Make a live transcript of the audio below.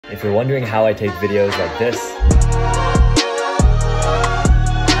If you're wondering how I take videos like this,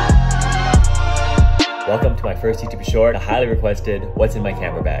 welcome to my first YouTube short, a highly requested what's in my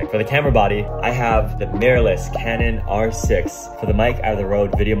camera bag. For the camera body, I have the mirrorless Canon R6. For the mic, I have the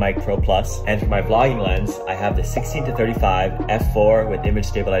Rode VideoMic Pro Plus. And for my vlogging lens, I have the 16-35 f4 with image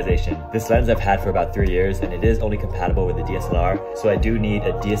stabilization. This lens I've had for about 3 years, and it is only compatible with the DSLR. So I do need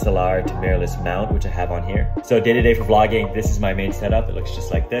a DSLR to mirrorless mount, which I have on here. So day to day for vlogging, this is my main setup. It looks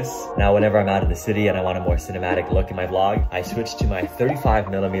just like this. Now, whenever I'm out of the city and I want a more cinematic look in my vlog, I switch to my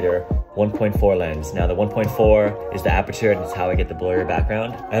 35mm 1.4 lens. Now the 1.4 is the aperture, and it's how I get the blurry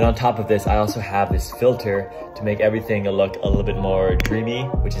background. And on top of this, I also have this filter to make everything look a little bit more dreamy,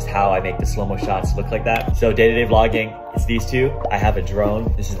 which is how I make the slow-mo shots look like that. So day-to-day vlogging, it's these two. I have a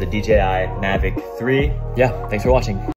drone. This is the DJI Mavic 3. Yeah, thanks for watching.